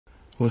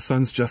Well, the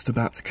sun's just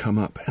about to come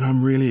up, and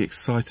I'm really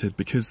excited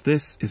because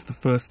this is the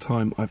first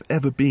time I've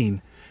ever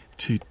been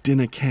to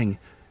Dinokeng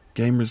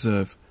Game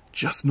Reserve,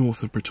 just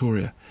north of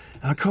Pretoria.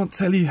 And I can't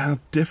tell you how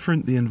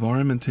different the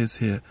environment is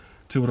here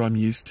to what I'm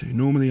used to.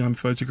 Normally I'm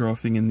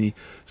photographing in the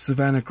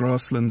savanna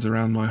grasslands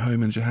around my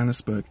home in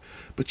Johannesburg,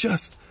 but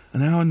just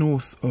an hour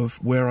north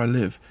of where I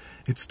live,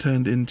 it's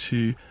turned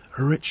into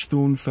a rich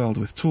thornveld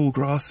with tall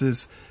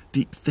grasses,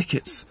 deep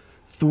thickets,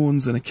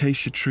 thorns and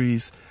acacia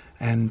trees,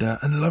 and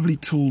lovely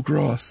tall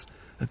grass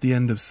at the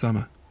end of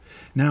summer.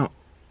 Now,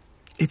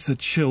 it's a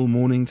chill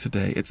morning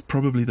today. It's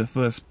probably the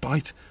first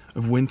bite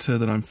of winter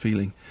that I'm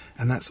feeling,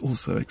 and that's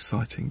also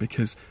exciting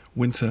because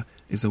winter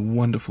is a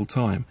wonderful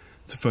time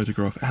to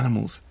photograph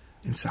animals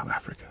in South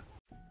Africa.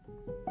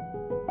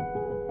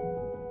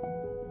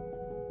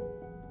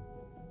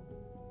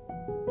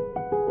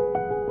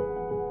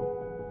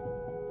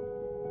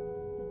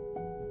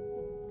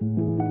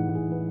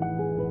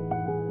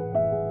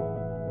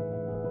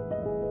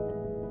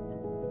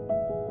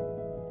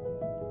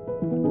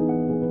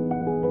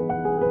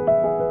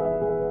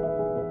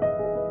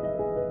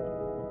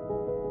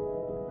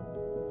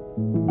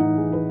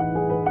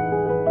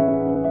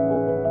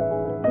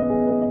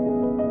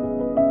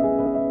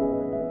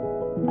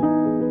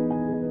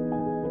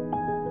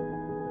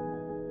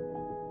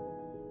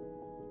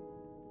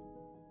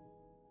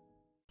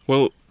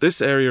 Well,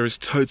 this area is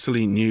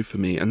totally new for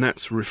me, and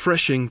that's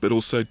refreshing but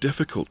also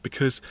difficult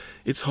because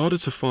it's harder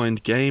to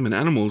find game and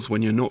animals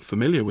when you're not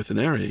familiar with an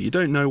area. You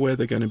don't know where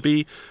they're going to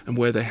be and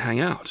where they hang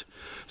out.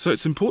 So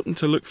it's important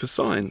to look for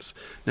signs.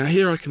 Now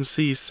here I can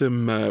see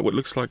some what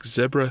looks like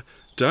zebra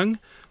dung,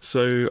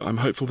 so I'm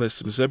hopeful there's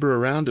some zebra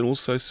around, and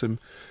also some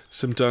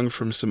dung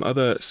from some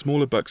other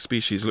smaller buck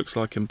species, looks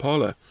like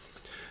impala.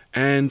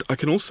 And I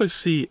can also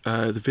see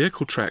the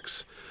vehicle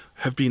tracks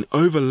have been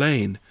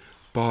overlain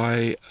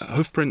by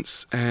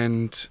hoofprints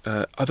and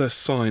other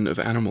sign of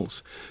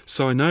animals.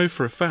 So I know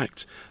for a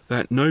fact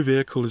that no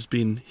vehicle has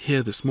been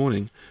here this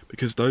morning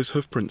because those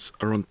hoofprints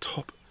are on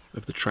top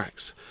of the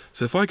tracks.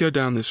 So if I go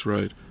down this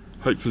road,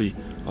 hopefully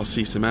I'll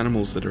see some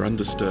animals that are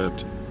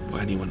undisturbed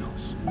by anyone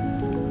else.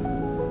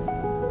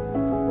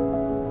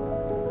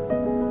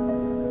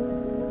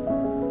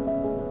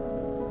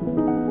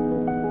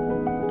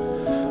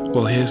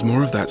 Well, here's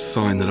more of that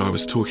sign that I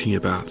was talking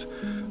about.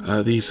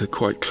 These are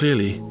quite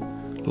clearly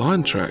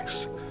lion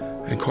tracks,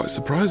 and quite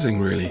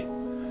surprising really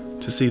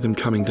to see them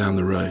coming down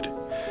the road.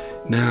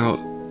 Now,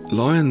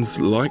 lions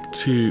like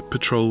to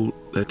patrol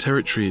their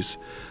territories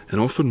and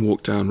often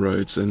walk down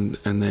roads, and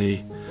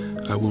they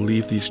will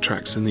leave these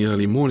tracks in the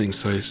early morning,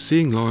 so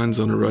seeing lions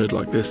on a road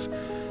like this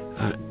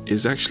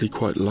is actually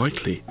quite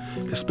likely,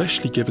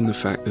 especially given the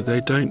fact that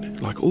they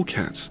don't, like all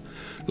cats,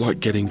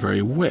 like getting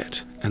very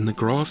wet, and the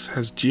grass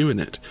has dew in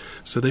it,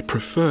 so they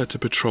prefer to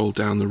patrol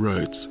down the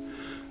roads.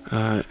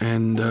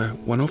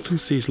 One often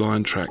sees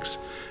lion tracks,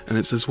 and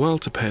it's as well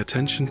to pay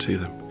attention to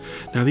them.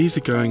 Now these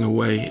are going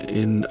away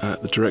in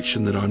the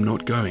direction that I'm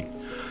not going,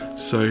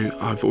 so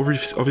I've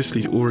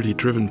obviously already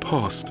driven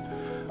past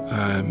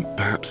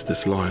perhaps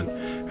this lion,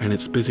 and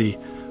it's busy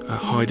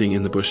hiding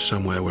in the bush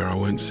somewhere where I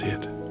won't see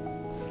it.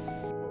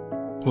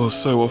 Well,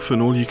 so often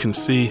all you can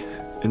see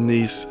in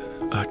these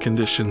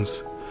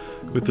conditions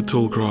with the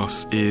tall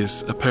grass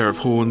is a pair of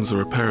horns or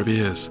a pair of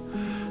ears,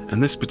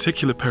 and this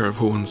particular pair of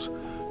horns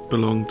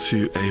belong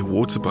to a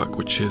waterbuck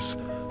which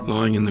is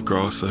lying in the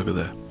grass over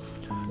there.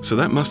 So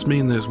that must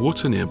mean there's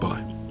water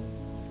nearby.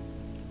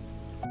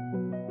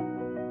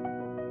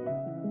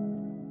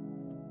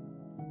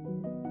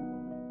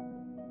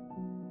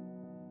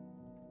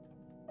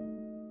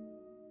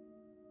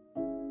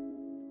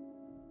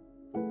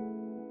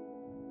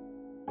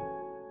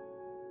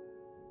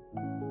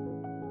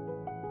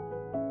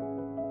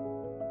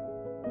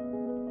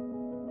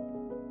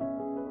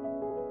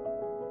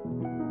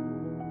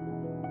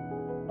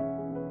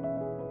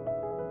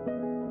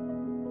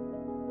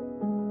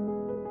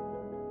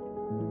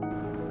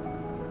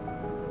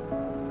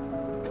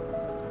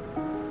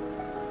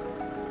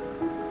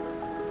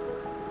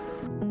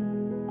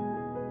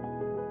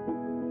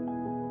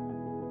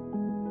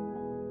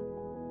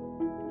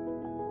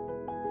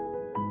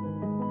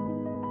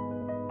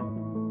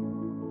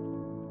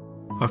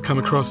 I've come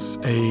across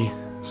a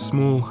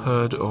small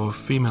herd of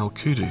female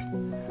kudu,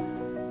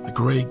 the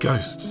grey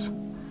ghosts.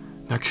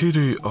 Now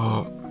kudu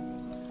are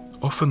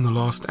often the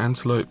last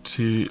antelope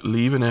to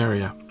leave an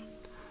area,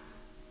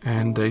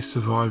 and they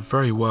survive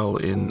very well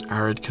in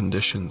arid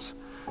conditions,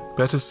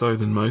 better so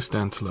than most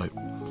antelope.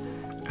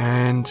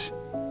 And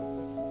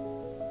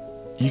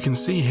you can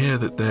see here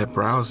that they're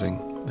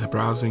browsing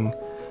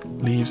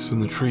leaves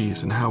from the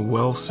trees, and how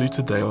well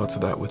suited they are to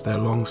that with their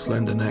long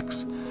slender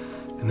necks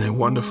and their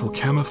wonderful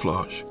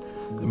camouflage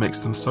that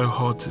makes them so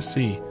hard to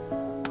see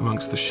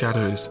amongst the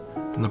shadows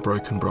and the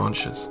broken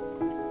branches.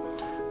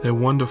 They're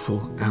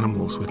wonderful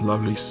animals with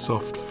lovely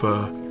soft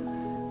fur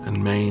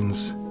and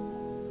manes,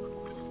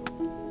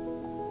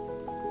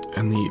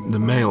 and the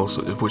males,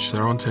 of which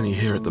there aren't any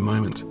here at the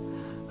moment,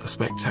 are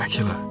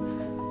spectacular,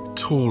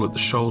 tall at the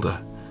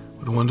shoulder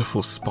with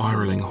wonderful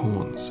spiraling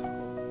horns.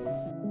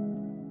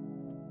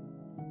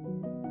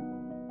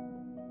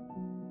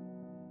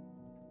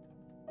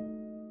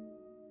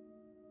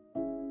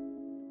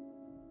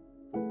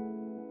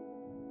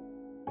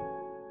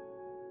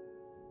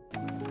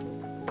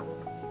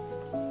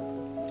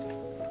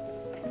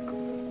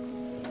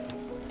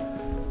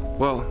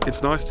 Well,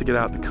 it's nice to get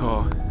out the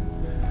car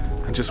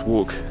and just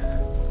walk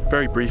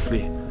very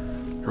briefly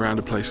around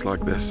a place like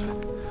this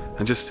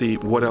and just see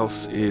what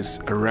else is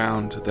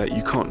around that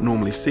you can't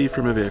normally see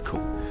from a vehicle.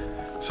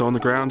 So on the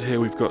ground here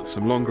we've got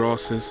some long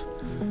grasses,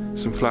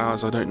 some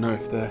flowers. I don't know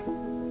if they're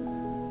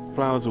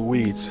flowers or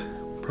weeds,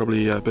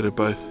 probably a bit of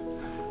both,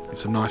 and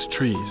some nice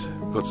trees.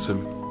 We've got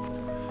some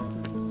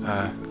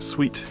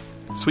sweet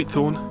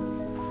thorn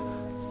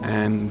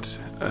and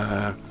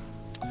a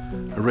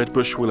red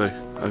bush willow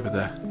over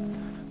there,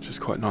 which is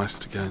quite nice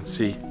to go and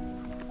see.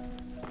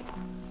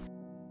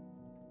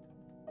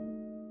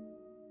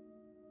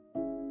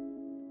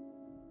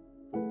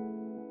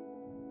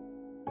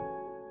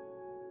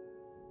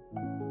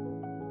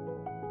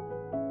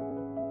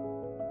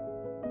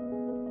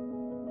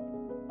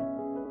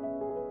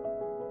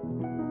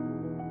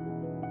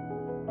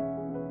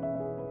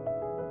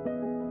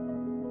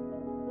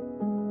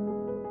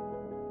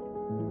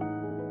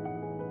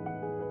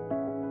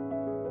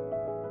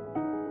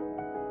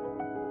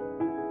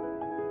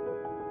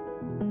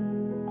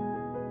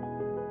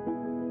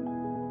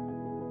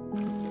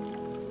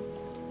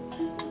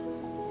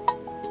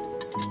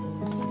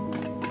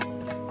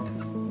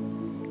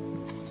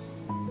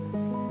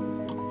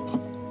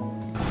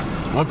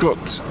 I've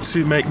got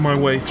to make my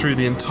way through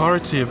the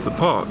entirety of the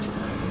park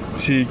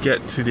to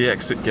get to the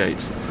exit gate.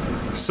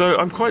 So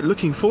I'm quite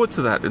looking forward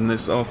to that in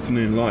this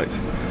afternoon light.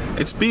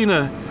 It's been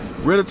a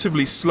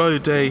relatively slow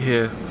day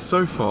here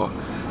so far,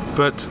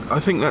 but I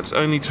think that's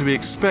only to be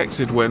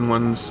expected when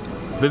one's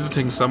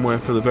visiting somewhere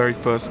for the very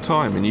first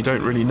time and you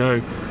don't really know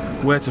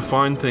where to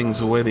find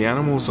things or where the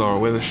animals are or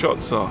where the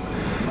shots are.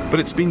 But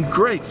it's been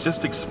great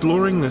just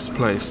exploring this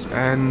place,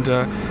 and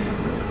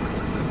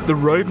the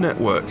road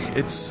network,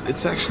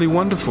 it's actually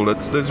wonderful.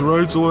 There's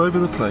roads all over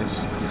the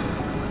place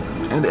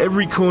and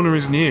every corner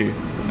is new.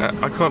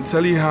 I can't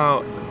tell you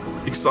how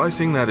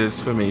exciting that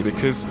is for me,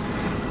 because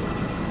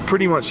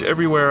pretty much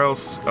everywhere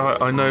else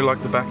I know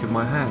like the back of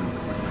my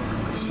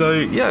hand. So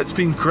yeah, it's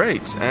been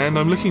great, and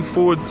I'm looking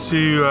forward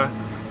to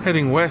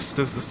heading west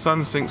as the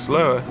sun sinks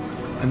lower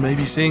and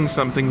maybe seeing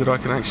something that I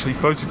can actually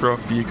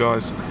photograph for you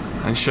guys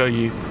and show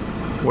you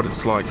what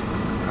it's like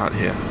out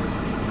here.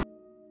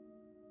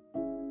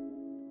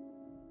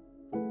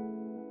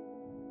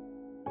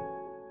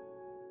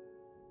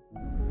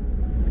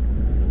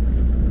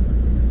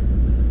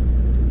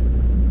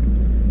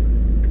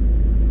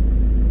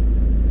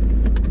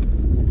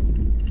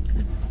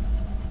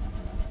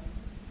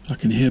 I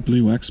can hear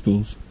blue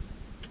waxbills.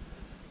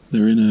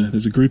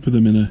 There's a group of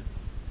them in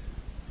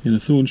a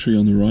thorn tree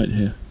on the right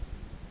here.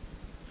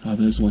 Ah,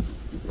 there's one.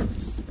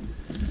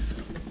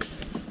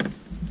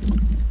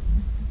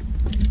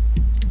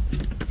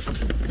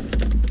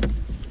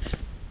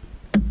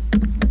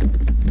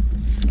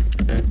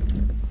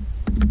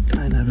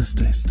 I never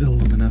stay still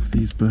long enough,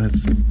 these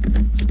birds,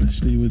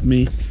 especially with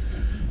me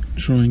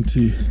trying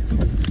to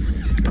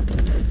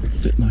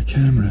fit my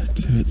camera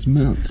to its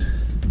mount.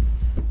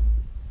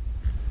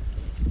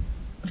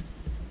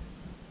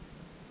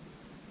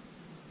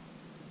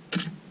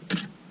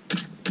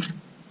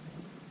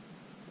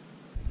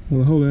 Well,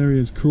 the whole area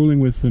is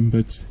crawling with them,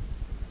 but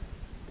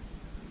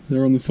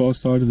they're on the far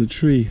side of the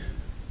tree.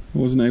 I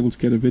wasn't able to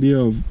get a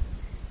video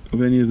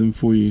of any of them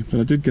for you, but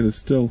I did get a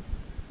still.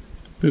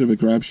 Bit of a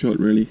grab shot,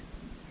 really.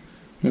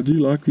 But I do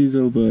like these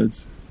little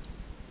birds.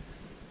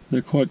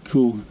 They're quite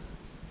cool.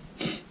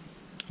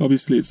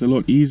 Obviously, it's a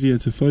lot easier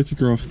to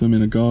photograph them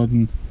in a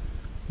garden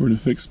or in a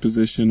fixed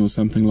position or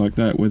something like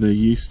that, where they're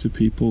used to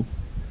people.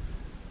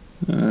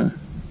 But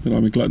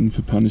I'm a glutton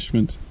for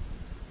punishment.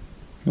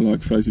 I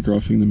like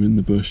photographing them in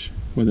the bush,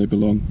 where they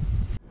belong.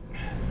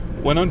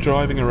 When I'm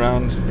driving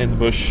around in the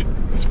bush,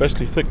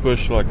 especially thick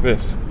bush like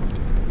this,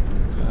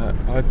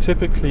 I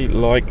typically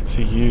like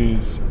to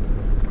use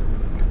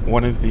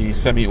one of the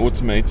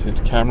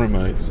semi-automated camera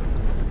modes.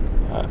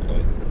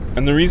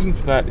 And the reason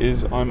for that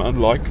is I'm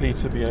unlikely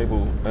to be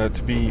able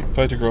to be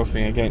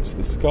photographing against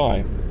the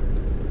sky.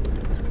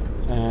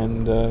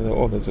 And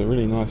oh, there's a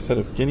really nice set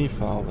of guinea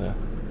fowl there.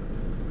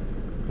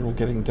 They're all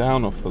getting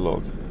down off the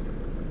log.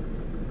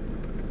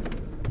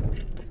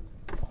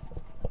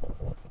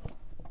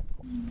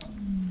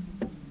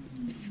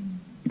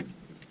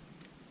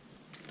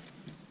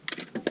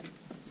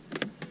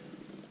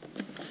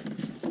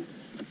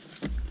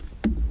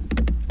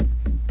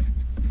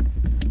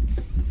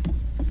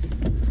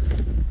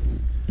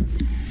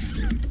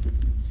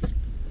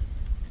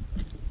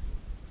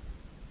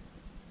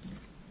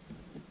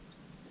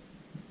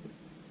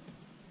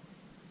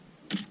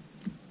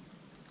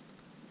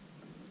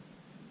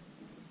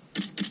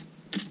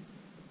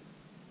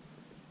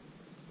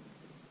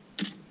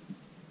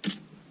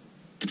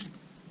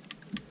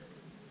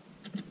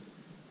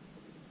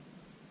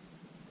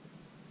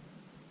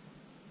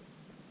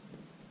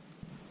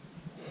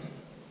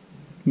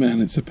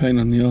 Man, it's a pain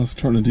on the arse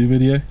trying to do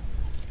video.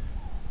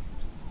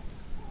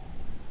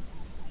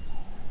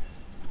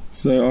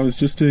 So I was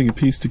just doing a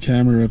piece to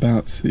camera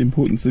about the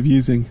importance of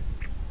using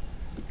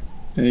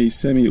a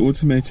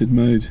semi-automated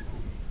mode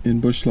in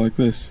bush like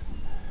this.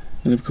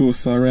 And of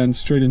course I ran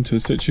straight into a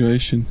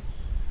situation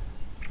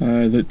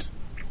that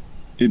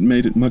it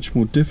made it much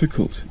more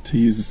difficult to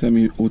use a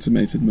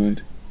semi-automated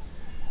mode.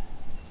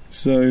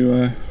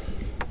 So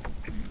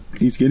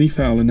he's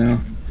𝗟𝗓𝗡𝗥𝗠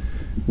now.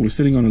 We're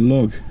sitting on a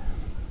log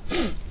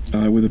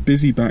with a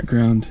busy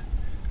background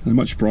and a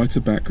much brighter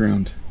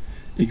background.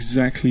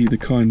 Exactly the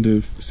kind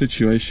of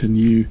situation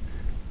you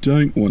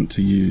don't want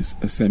to use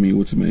a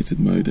semi-automated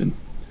mode in.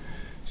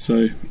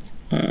 So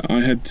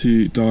I had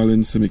to dial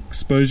in some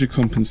exposure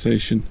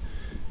compensation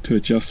to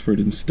adjust for it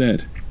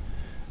instead,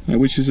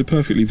 which is a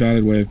perfectly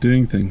valid way of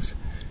doing things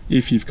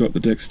if you've got the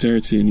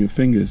dexterity in your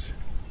fingers.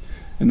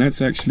 And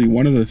that's actually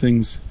one of the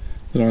things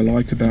that I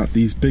like about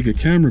these bigger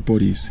camera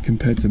bodies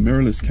compared to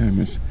mirrorless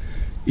cameras,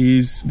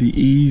 is the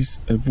ease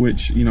of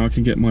which, I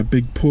can get my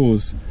big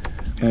paws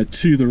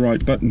to the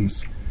right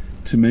buttons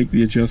to make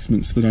the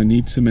adjustments that I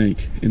need to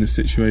make in a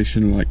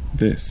situation like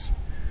this.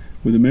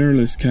 With a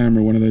mirrorless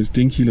camera, one of those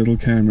dinky little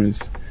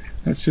cameras,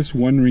 that's just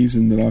one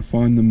reason that I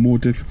find them more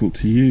difficult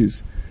to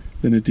use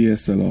than a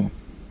DSLR.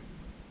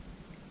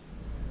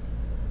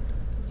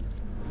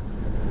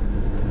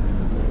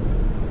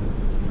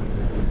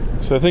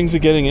 So things are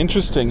getting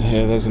interesting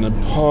here. There's an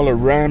impala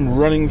ram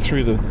running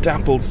through the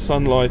dappled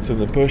sunlight of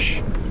the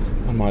bush.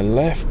 On my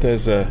left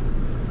there's a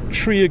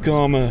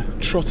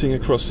𝗟𝗓𝗙𝗥𝗠 trotting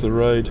across the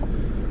road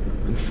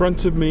in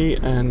front of me,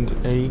 and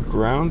a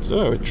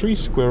tree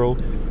squirrel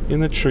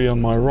in the tree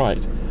on my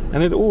right.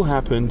 And it all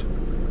happened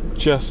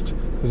just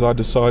as I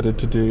decided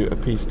to do a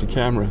piece to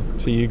camera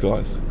to you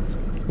guys.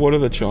 What are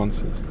the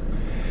chances?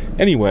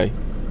 Anyway,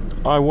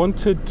 I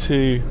wanted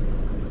to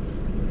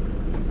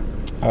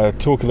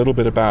talk a little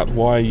bit about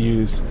why I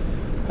use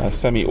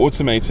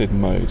semi-automated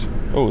mode.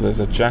 Oh, there's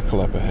a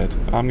jackal up ahead.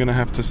 I'm going to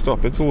have to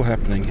stop. It's all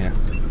happening here.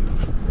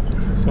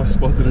 So I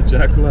spotted a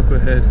jackal up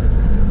ahead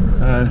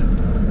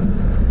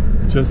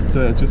just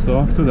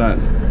after that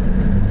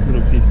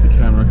little piece to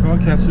camera. I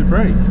can't catch a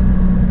break.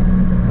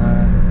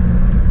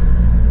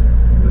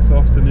 So this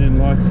afternoon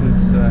light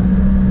is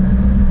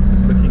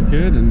looking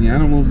good, and the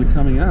animals are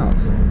coming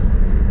out.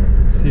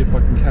 Let's see if I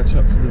can catch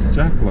up to this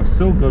jackal. I've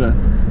still got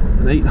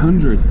an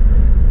 800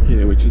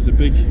 here, which is a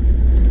big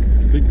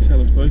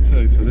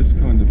telephoto for this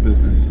kind of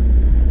business.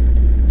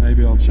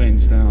 Maybe I'll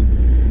change down.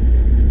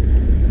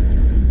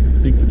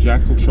 I think the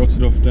jackal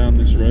trotted off down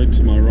this road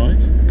to my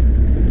right.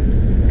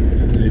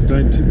 And they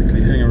don't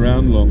typically hang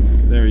around long.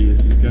 There he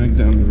is, he's going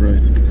down the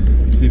road.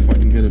 Let's see if I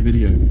can get a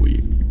video for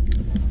you.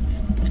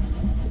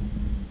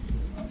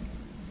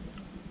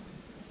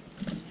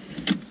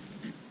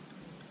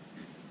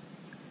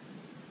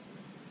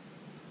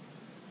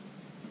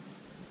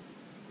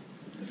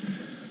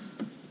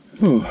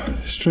 Oh,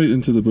 straight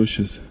into the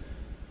bushes.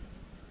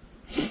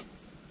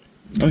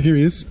 Oh, here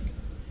he is.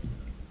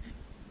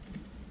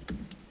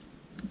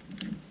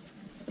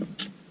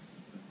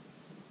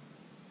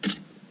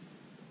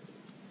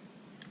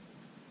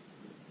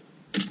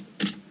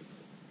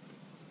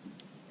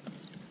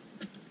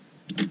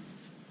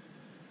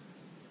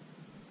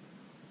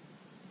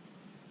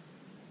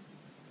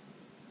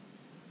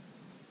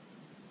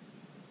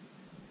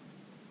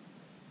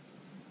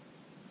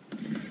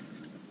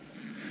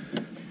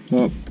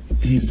 Well,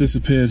 he's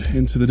disappeared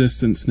into the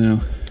distance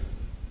now.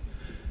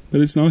 But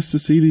it's nice to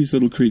see these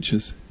little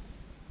creatures.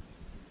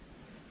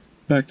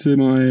 Back to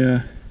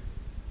my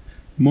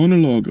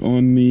monologue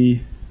on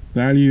the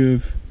value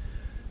of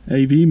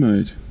AV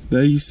mode.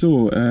 There you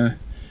saw a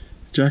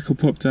jackal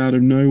popped out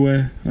of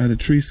nowhere. I had a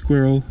tree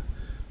squirrel,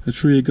 a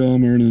𝗟𝗓𝗙𝗥𝗠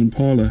and an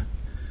impala.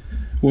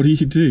 What do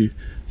you do?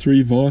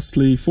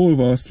 Four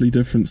vastly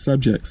different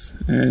subjects.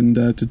 And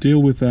to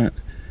deal with that,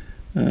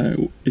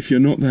 if you're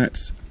not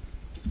that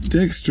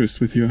dexterous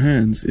with your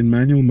hands in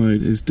manual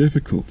mode, is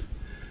difficult.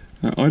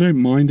 I don't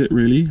mind it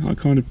really. I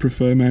kind of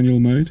prefer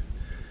manual mode,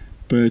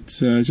 but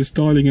just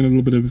dialing in a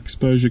little bit of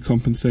exposure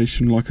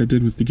compensation like I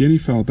did with the guinea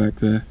fowl back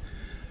there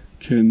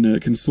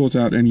can sort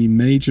out any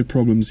major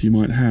problems you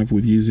might have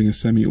with using a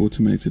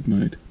semi-automated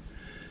mode.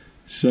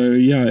 So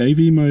yeah,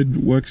 AV mode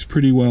works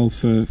pretty well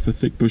for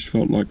thick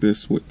bushveld like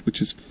this,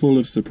 which is full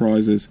of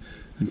surprises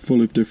and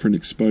full of different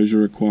exposure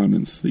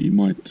requirements that you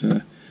might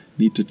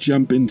need to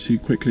jump into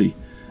quickly.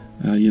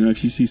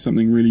 If you see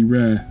something really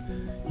rare,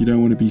 you don't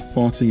want to be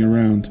farting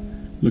around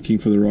looking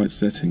for the right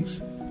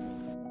settings.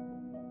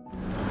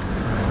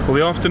 Well,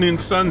 the afternoon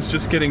sun's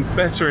just getting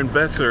better and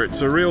better.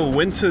 It's a real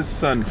winter's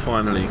sun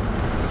finally,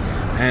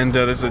 and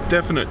there's a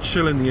definite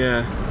chill in the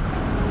air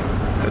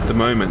at the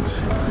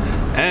moment.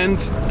 And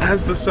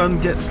as the sun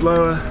gets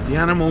lower, the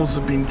animals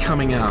have been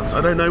coming out.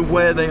 I don't know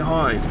where they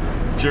hide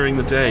during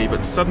the day,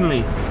 but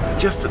suddenly,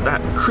 just at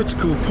that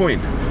critical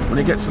point, when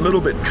it gets a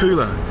little bit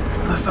cooler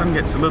and the sun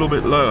gets a little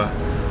bit lower,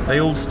 they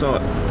all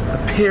start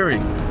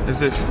appearing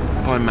as if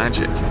by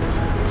magic.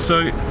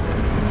 So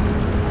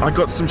I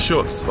got some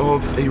shots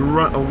of a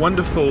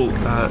wonderful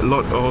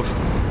lot of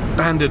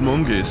banded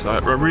mongoose. I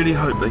really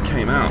hope they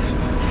came out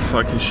so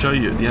I can show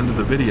you at the end of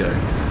the video.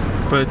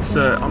 But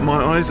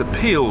my eyes are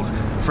peeled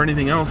for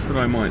anything else that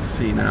I might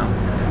see now,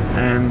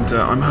 and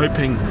I'm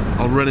hoping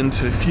I'll run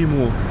into a few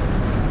more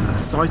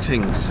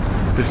sightings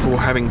before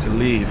having to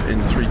leave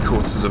in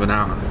 3/4 of an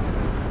hour.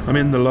 I'm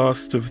in the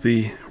last of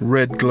the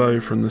red glow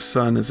from the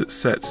sun as it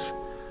sets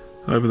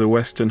over the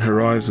western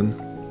horizon,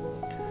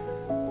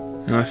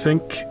 and I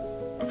think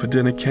for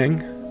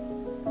Dinokeng,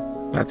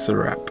 that's a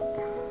wrap.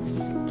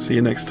 See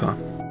you next time.